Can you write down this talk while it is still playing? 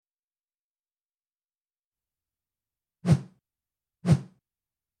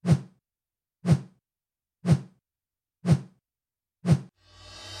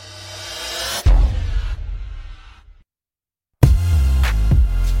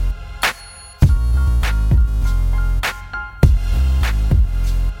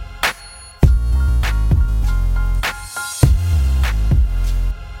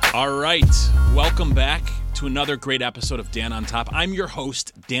right. Welcome back to another great episode of Dan on Top. I'm your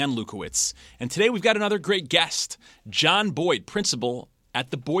host, Dan Lukowitz. And today we've got another great guest, John Boyd, principal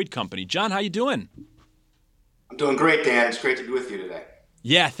at the Boyd Company. John, how you doing? I'm doing great, Dan. It's great to be with you today.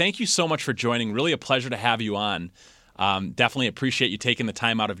 Yeah, thank you so much for joining. Really a pleasure to have you on. Definitely appreciate you taking the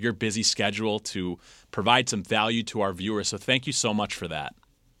time out of your busy schedule to provide some value to our viewers. So thank you so much for that.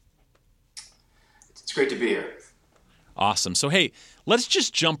 It's great to be here. Awesome. So, hey, let's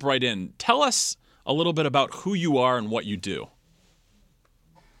just jump right in. Tell us a little bit about who you are and what you do.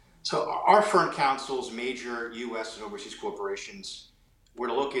 So our firm counsels major U.S. and overseas corporations where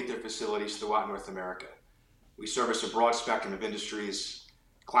to locate their facilities throughout North America. We service a broad spectrum of industries.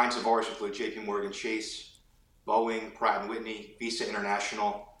 Clients of ours include J.P. Morgan Chase, Boeing, Pratt & Whitney, Visa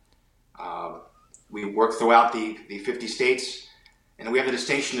International. We work throughout the 50 states. And we have the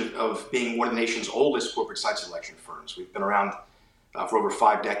distinction of being one of the nation's oldest corporate site selection firms. We've been around for over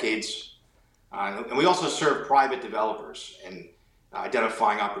 5 decades. And we also serve private developers and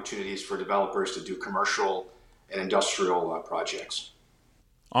identifying opportunities for developers to do commercial and industrial projects.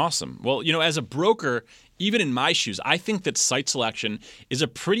 Awesome. Well, as a broker, even in my shoes, I think that site selection is a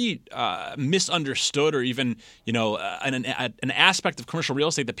pretty misunderstood or even, an aspect of commercial real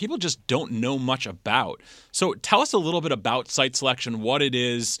estate that people just don't know much about. So tell us a little bit about site selection, what it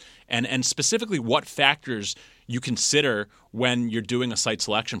is, and specifically what factors you consider when you're doing a site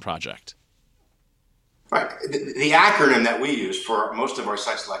selection project. Right. The acronym that we use for most of our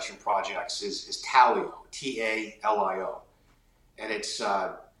site selection projects is TALIO, T-A-L-I-O. And it's,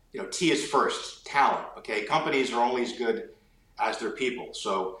 T is first, talent, okay? Companies are only as good as their people.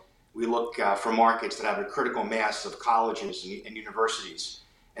 So we look for markets that have a critical mass of colleges and universities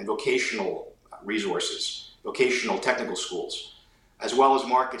and vocational resources, vocational technical schools, as well as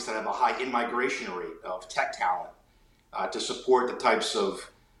markets that have a high in-migration rate of tech talent to support the types of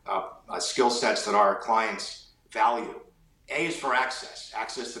skill sets that our clients value. A is for access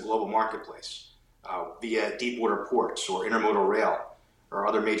to the global marketplace via deep water ports or intermodal rail or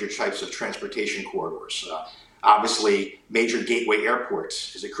other major types of transportation corridors. Obviously, major gateway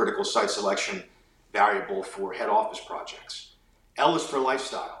airports is a critical site selection variable for head office projects. L is for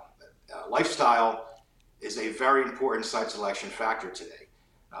lifestyle. Lifestyle is a very important site selection factor today.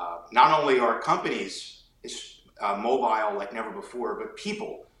 Not only are companies mobile like never before, but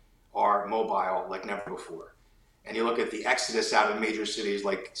people are mobile like never before. And you look at the exodus out of major cities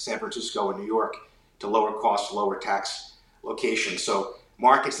like San Francisco and New York to lower cost, lower tax locations. So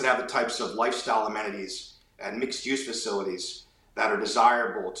markets that have the types of lifestyle amenities and mixed use facilities that are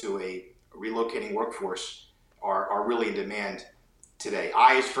desirable to a relocating workforce are really in demand today.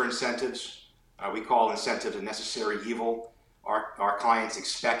 I is for incentives. We call incentives a necessary evil. Our clients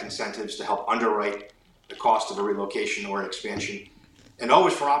expect incentives to help underwrite the cost of a relocation or an expansion. And O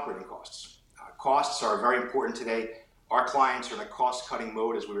is for operating costs. Costs are very important today. Our clients are in a cost-cutting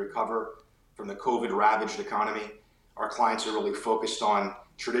mode as we recover from the COVID-ravaged economy. Our clients are really focused on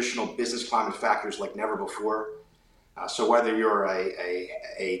traditional business climate factors like never before. So whether you're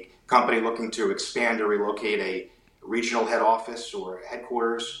a company looking to expand or relocate a regional head office or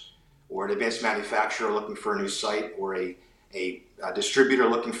headquarters, or an advanced manufacturer looking for a new site, or a distributor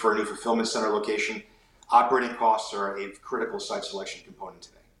looking for a new fulfillment center location, operating costs are a critical site selection component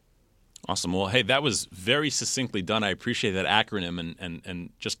today. Awesome. Well, hey, that was very succinctly done. I appreciate that acronym and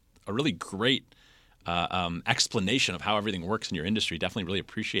just a really great explanation of how everything works in your industry. Definitely really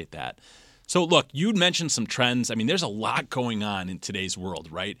appreciate that. So look, you'd mentioned some trends. I mean, there's a lot going on in today's world,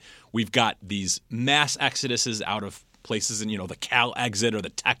 right? We've got these mass exoduses out of places in, the Cal exit or the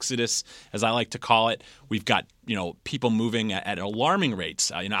Texodus, as I like to call it. We've got, people moving at alarming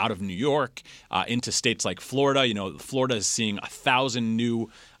rates, out of New York into states like Florida. Florida is seeing 1,000 new,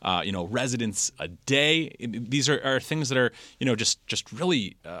 residents a day. These are things that are, just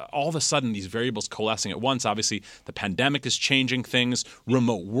really all of a sudden these variables coalescing at once. Obviously, the pandemic is changing things.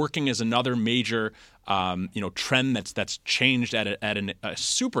 Remote working is another major trend that's changed at a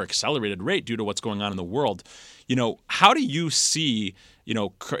super accelerated rate due to what's going on in the world. How do you see,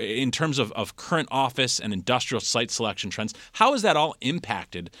 in terms of current office and industrial site selection trends, how is that all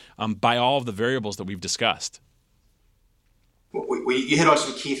impacted by all of the variables that we've discussed? You hit on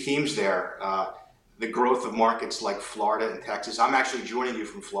some key themes there. The growth of markets like Florida and Texas. I'm actually joining you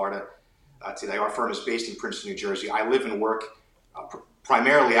from Florida today. Our firm is based in Princeton, New Jersey. I live and work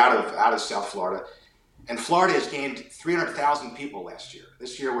primarily out of South Florida. And Florida has gained 300,000 people last year.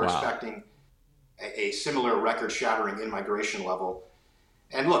 This year we're expecting a similar record-shattering in-migration level.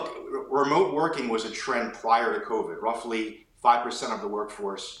 And look, remote working was a trend prior to COVID. Roughly 5% of the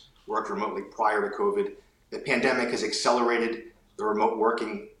workforce worked remotely prior to COVID. The pandemic has accelerated the remote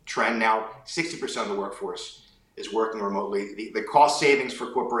working trend. Now, 60% of the workforce is working remotely. The cost savings for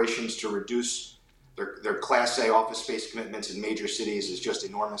corporations to reduce their Class A office space commitments in major cities is just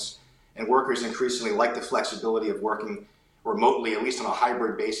enormous. And workers increasingly like the flexibility of working remotely, at least on a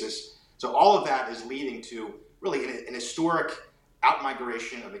hybrid basis. So all of that is leading to really an historic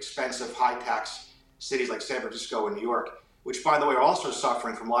outmigration of expensive, high-tax cities like San Francisco and New York, which, by the way, are also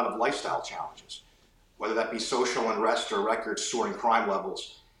suffering from a lot of lifestyle challenges, whether that be social unrest or record-soaring crime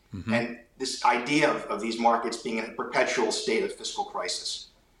levels. Mm-hmm. And this idea of these markets being in a perpetual state of fiscal crisis.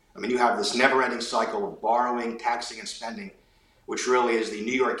 I mean, you have this never-ending cycle of borrowing, taxing, and spending, which really is the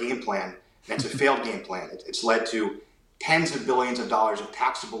New York game plan. And it's a failed game plan. It's led to tens of billions of dollars of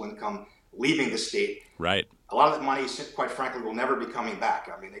taxable income leaving the state. Right. A lot of that money, quite frankly, will never be coming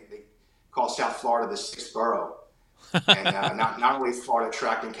back. I mean, they call South Florida the sixth borough. And not only is Florida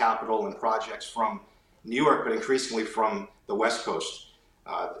attracting capital and projects from New York, but increasingly from the West Coast.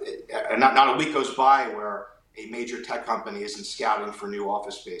 And not a week goes by where a major tech company isn't scouting for new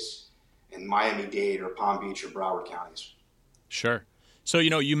office space in Miami-Dade or Palm Beach or Broward counties. Sure. So,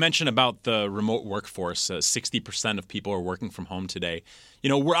 you mentioned about the remote workforce. 60% of people are working from home today.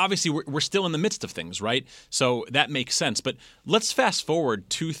 We're still in the midst of things, right? So that makes sense. But let's fast forward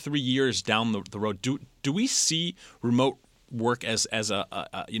 2-3 years down the road. Do we see remote work as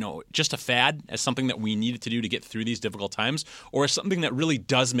a just a fad, as something that we needed to do to get through these difficult times, or as something that really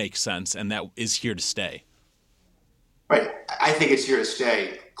does make sense and that is here to stay? Right. I think it's here to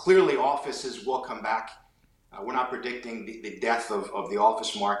stay. Clearly, offices will come back. We're not predicting the death of the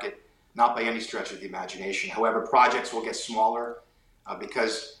office market, not by any stretch of the imagination. However, projects will get smaller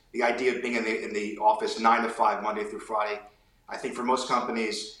because the idea of being in the office 9 to 5, Monday through Friday, I think for most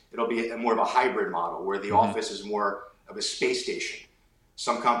companies, it'll be more of a hybrid model where the office is more of a space station.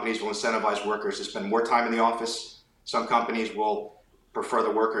 Some companies will incentivize workers to spend more time in the office. Some companies will prefer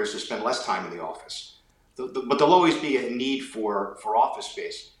the workers to spend less time in the office. But there'll always be a need for office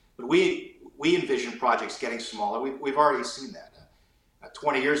space. But we envision projects getting smaller. We've already seen that.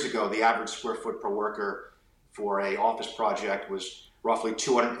 20 years ago, the average square foot per worker for an office project was roughly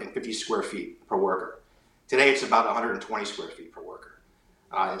 250 square feet per worker. Today, it's about 120 square feet per worker.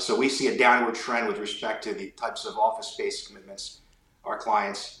 So we see a downward trend with respect to the types of office space commitments our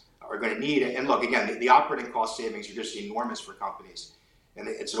clients are going to need. And look, again, the operating cost savings are just enormous for companies. And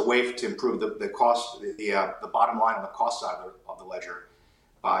it's a way to improve the cost, the bottom line on the cost side of the ledger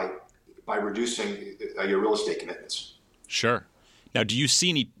by reducing your real estate commitments. Sure. Now, do you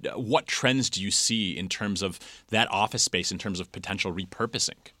see what trends do you see in terms of that office space, in terms of potential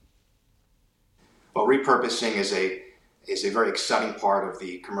repurposing? Well, repurposing is a very exciting part of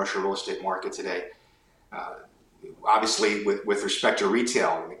the commercial real estate market today. Obviously, with respect to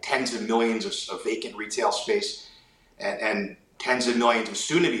retail, tens of millions of vacant retail space and tens of millions of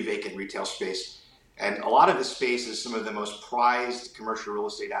soon-to-be vacant retail space. And a lot of the space is some of the most prized commercial real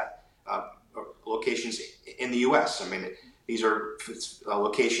estate locations in the U.S. I mean, these are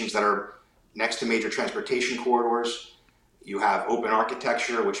locations that are next to major transportation corridors. You have open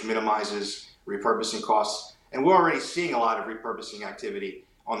architecture, which minimizes repurposing costs. And we're already seeing a lot of repurposing activity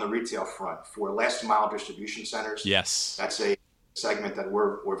on the retail front for last mile distribution centers. Yes. That's a segment that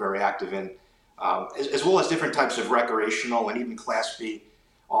we're very active in, as well as different types of recreational and even Class B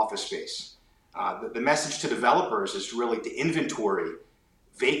office space. The message to developers is really to inventory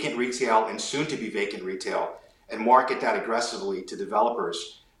vacant retail and soon to be vacant retail and market that aggressively to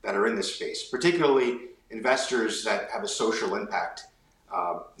developers that are in this space, particularly investors that have a social impact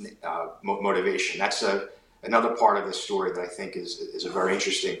motivation. That's another part of this story that I think is a very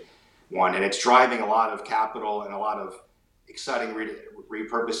interesting one. And it's driving a lot of capital and a lot of exciting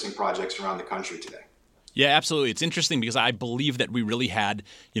repurposing projects around the country today. Yeah, absolutely. It's interesting because I believe that we really had,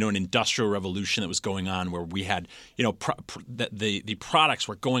 an industrial revolution that was going on where we had, the products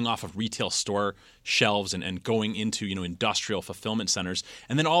were going off of retail store shelves and going into, industrial fulfillment centers.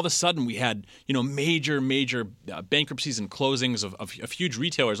 And then all of a sudden we had, major bankruptcies and closings of huge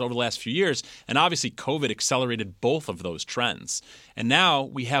retailers over the last few years. And obviously COVID accelerated both of those trends. And now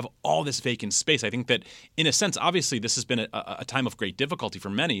we have all this vacant space. I think that in a sense, obviously this has been a time of great difficulty for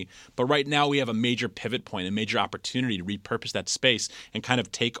many, but right now we have a major pivot point, a major opportunity to repurpose that space and kind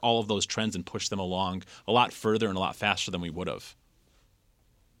of take all of those trends and push them along a lot further and a lot faster than we would have.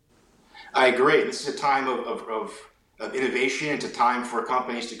 I agree. This is a time of innovation. It's a time for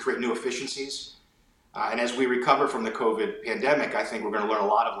companies to create new efficiencies. And as we recover from the COVID pandemic, I think we're going to learn a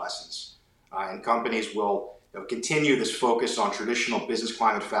lot of lessons. And companies will continue this focus on traditional business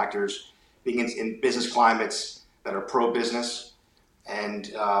climate factors, being in business climates that are pro-business. And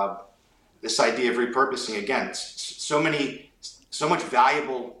this idea of repurposing, again, so much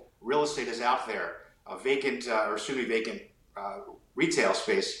valuable real estate is out there, a vacant or soon-to-be-vacant retail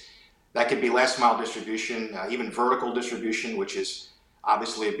space that could be last mile distribution, even vertical distribution, which is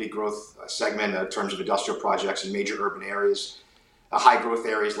obviously a big growth segment in terms of industrial projects in major urban areas, high growth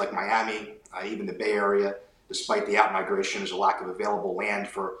areas like Miami, even the Bay Area. Despite the out-migration, there's a lack of available land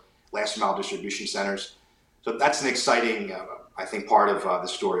for last mile distribution centers. So that's an exciting, I think, part of the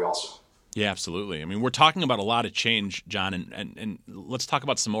story also. Yeah, absolutely. I mean, we're talking about a lot of change, John, and let's talk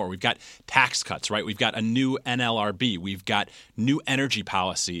about some more. We've got tax cuts, right? We've got a new NLRB. We've got new energy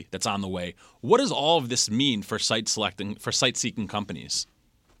policy that's on the way. What does all of this mean for site-seeking companies?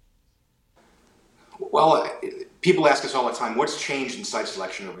 Well, people ask us all the time, what's changed in site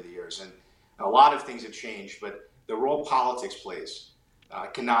selection over the years? And a lot of things have changed, but the role politics plays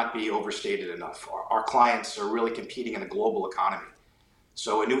cannot be overstated enough. Our clients are really competing in a global economy.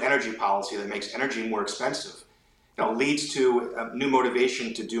 So a new energy policy that makes energy more expensive, leads to a new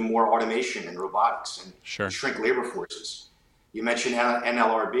motivation to do more automation and robotics and shrink labor forces. You mentioned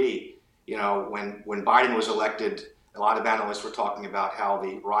NLRB. When Biden was elected, a lot of analysts were talking about how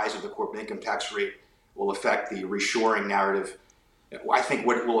the rise of the corporate income tax rate will affect the reshoring narrative. I think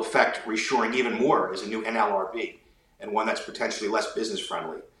what will affect reshoring even more is a new NLRB and one that's potentially less business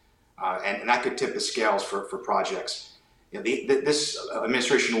friendly. And that could tip the scales for projects. This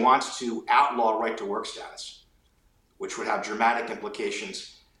administration wants to outlaw right-to-work status, which would have dramatic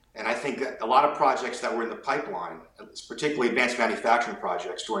implications. And I think that a lot of projects that were in the pipeline, particularly advanced manufacturing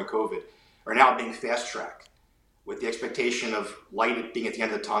projects during COVID, are now being fast-tracked with the expectation of light being at the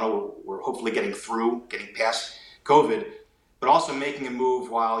end of the tunnel. We're hopefully getting past COVID, but also making a move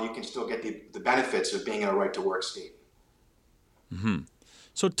while you can still get the benefits of being in a right-to-work state. Mm-hmm.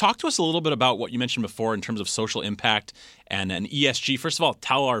 So talk to us a little bit about what you mentioned before in terms of social impact and an ESG. First of all,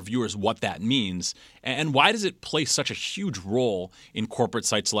 tell our viewers what that means and why does it play such a huge role in corporate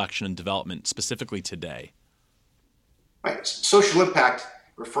site selection and development, specifically today? Right. Social impact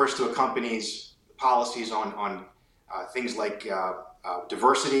refers to a company's policies on things like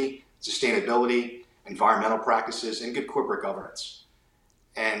diversity, sustainability, environmental practices, and good corporate governance.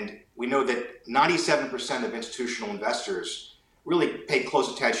 And we know that 97% of institutional investors really pay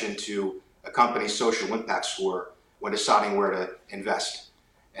close attention to a company's social impact score when deciding where to invest.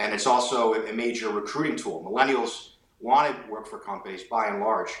 And it's also a major recruiting tool. Millennials want to work for companies, by and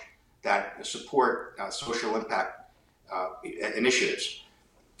large, that support social impact initiatives.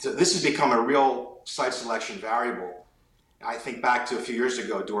 So this has become a real site selection variable. I think back to a few years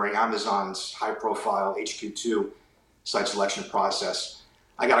ago during Amazon's high-profile HQ2 site selection process.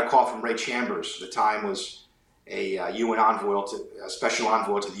 I got a call from Ray Chambers. At the time was a UN envoy, a special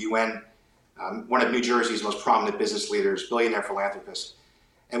envoy to the UN, one of New Jersey's most prominent business leaders, billionaire philanthropist.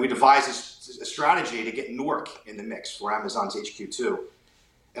 And we devised a strategy to get Newark in the mix for Amazon's HQ2.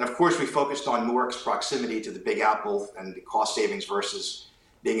 And of course, we focused on Newark's proximity to the Big Apple and the cost savings versus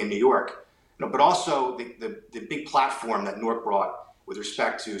being in New York, but also the big platform that Newark brought with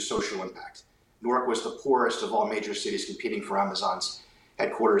respect to social impact. Newark was the poorest of all major cities competing for Amazon's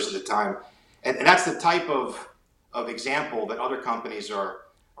headquarters at the time. And that's the type of example that other companies are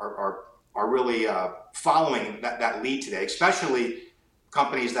really following that lead today, especially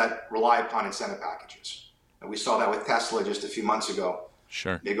companies that rely upon incentive packages. And we saw that with Tesla just a few months ago.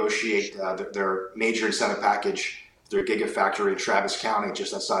 Negotiate their major incentive package, their Gigafactory in Travis County,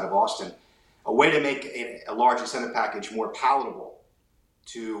 just outside of Austin. A way to make a large incentive package more palatable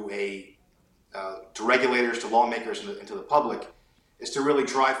to regulators, to lawmakers, and to the public is to really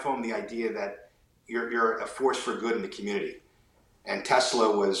drive home the idea that you're a force for good in the community. And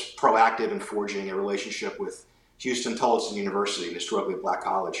Tesla was proactive in forging a relationship with Houston Tolleson University, an historically black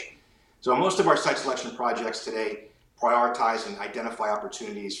college. So most of our site selection projects today prioritize and identify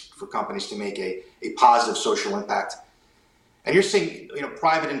opportunities for companies to make a positive social impact. And you're seeing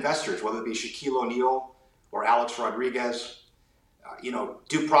private investors, whether it be Shaquille O'Neal or Alex Rodriguez,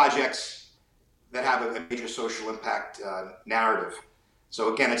 do projects that have a major social impact narrative.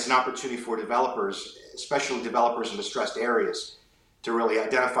 So again, it's an opportunity for developers, especially developers in distressed areas, to really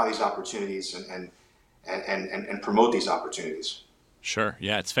identify these opportunities and promote these opportunities. Sure.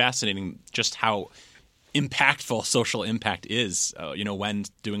 Yeah, it's fascinating just how impactful social impact is, when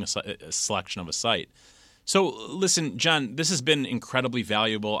doing a selection of a site. So listen, John, this has been incredibly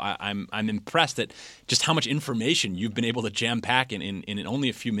valuable. I'm impressed at just how much information you've been able to jam pack in only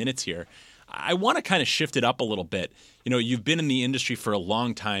a few minutes here. I want to kind of shift it up a little bit. You've been in the industry for a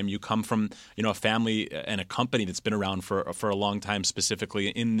long time. You come from, a family and a company that's been around for a long time, specifically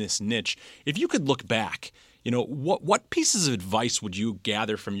in this niche. If you could look back, what pieces of advice would you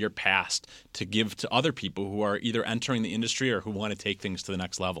gather from your past to give to other people who are either entering the industry or who want to take things to the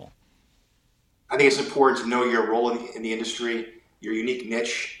next level? I think it's important to know your role in the industry, your unique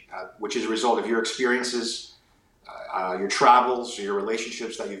niche, which is a result of your experiences, your travels, your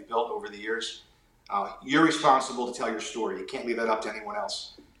relationships that you've built over the years. You're responsible to tell your story. You can't leave that up to anyone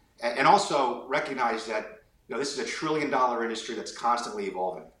else. And also recognize that this is a $1 trillion industry that's constantly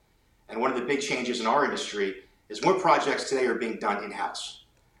evolving. And one of the big changes in our industry is more projects today are being done in-house.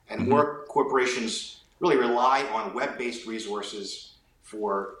 And more corporations really rely on web-based resources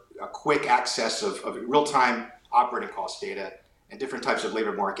for quick access of real-time operating cost data and different types of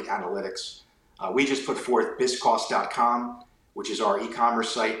labor market analytics. We just put forth bizcost.com, which is our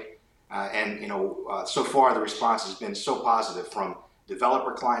e-commerce site. And so far the response has been so positive from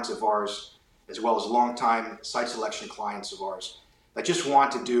developer clients of ours, as well as longtime site selection clients of ours that just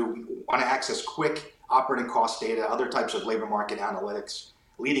want to access quick operating cost data, other types of labor market analytics,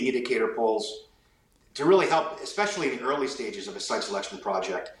 leading indicator polls to really help, especially in the early stages of a site selection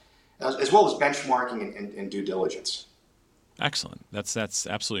project, as well as benchmarking and due diligence. Excellent. That's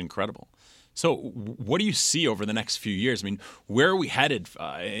absolutely incredible. So what do you see over the next few years? I mean, where are we headed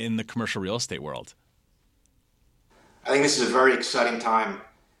in the commercial real estate world? I think this is a very exciting time.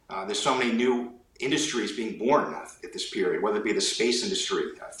 There's so many new industries being born at this period, whether it be the space industry,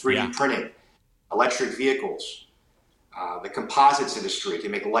 3D printing, electric vehicles, the composites industry to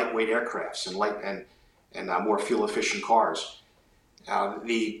make lightweight aircrafts and more fuel-efficient cars.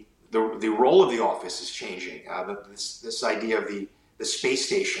 The role of the office is changing. This idea of the space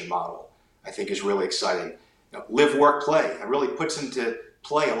station model, I think, is really exciting. Live, work, play. It really puts into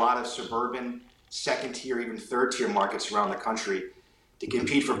play a lot of suburban, second-tier, even third-tier markets around the country to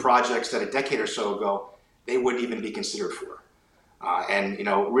compete for projects that a decade or so ago they wouldn't even be considered for.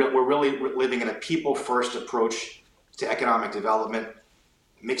 We're really living in a people-first approach to economic development,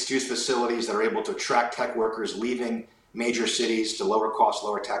 mixed-use facilities that are able to attract tech workers leaving major cities to lower-cost,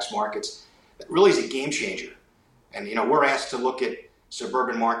 lower-tax markets. That really is a game changer. And we're asked to look at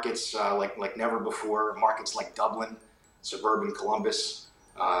suburban markets like never before, markets like Dublin, suburban Columbus,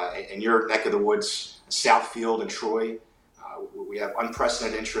 in your neck of the woods, Southfield and Troy. We have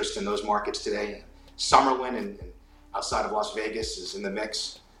unprecedented interest in those markets today. Summerlin and outside of Las Vegas is in the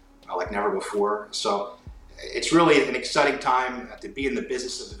mix like never before. So it's really an exciting time to be in the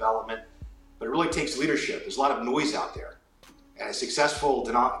business of development, but it really takes leadership. There's a lot of noise out there. And a successful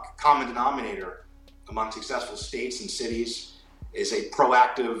common denominator among successful states and cities is a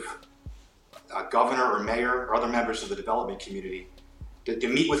proactive governor or mayor or other members of the development community to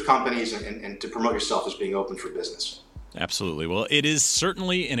meet with companies and to promote yourself as being open for business. Absolutely. Well, it is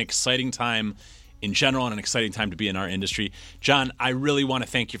certainly an exciting time in general and an exciting time to be in our industry. John, I really want to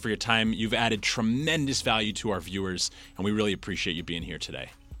thank you for your time. You've added tremendous value to our viewers, and we really appreciate you being here today.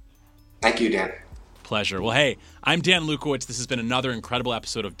 Thank you, Dan. Pleasure. Well, hey, I'm Dan Lukowitz. This has been another incredible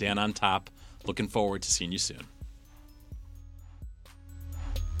episode of Dan on Top. Looking forward to seeing you soon.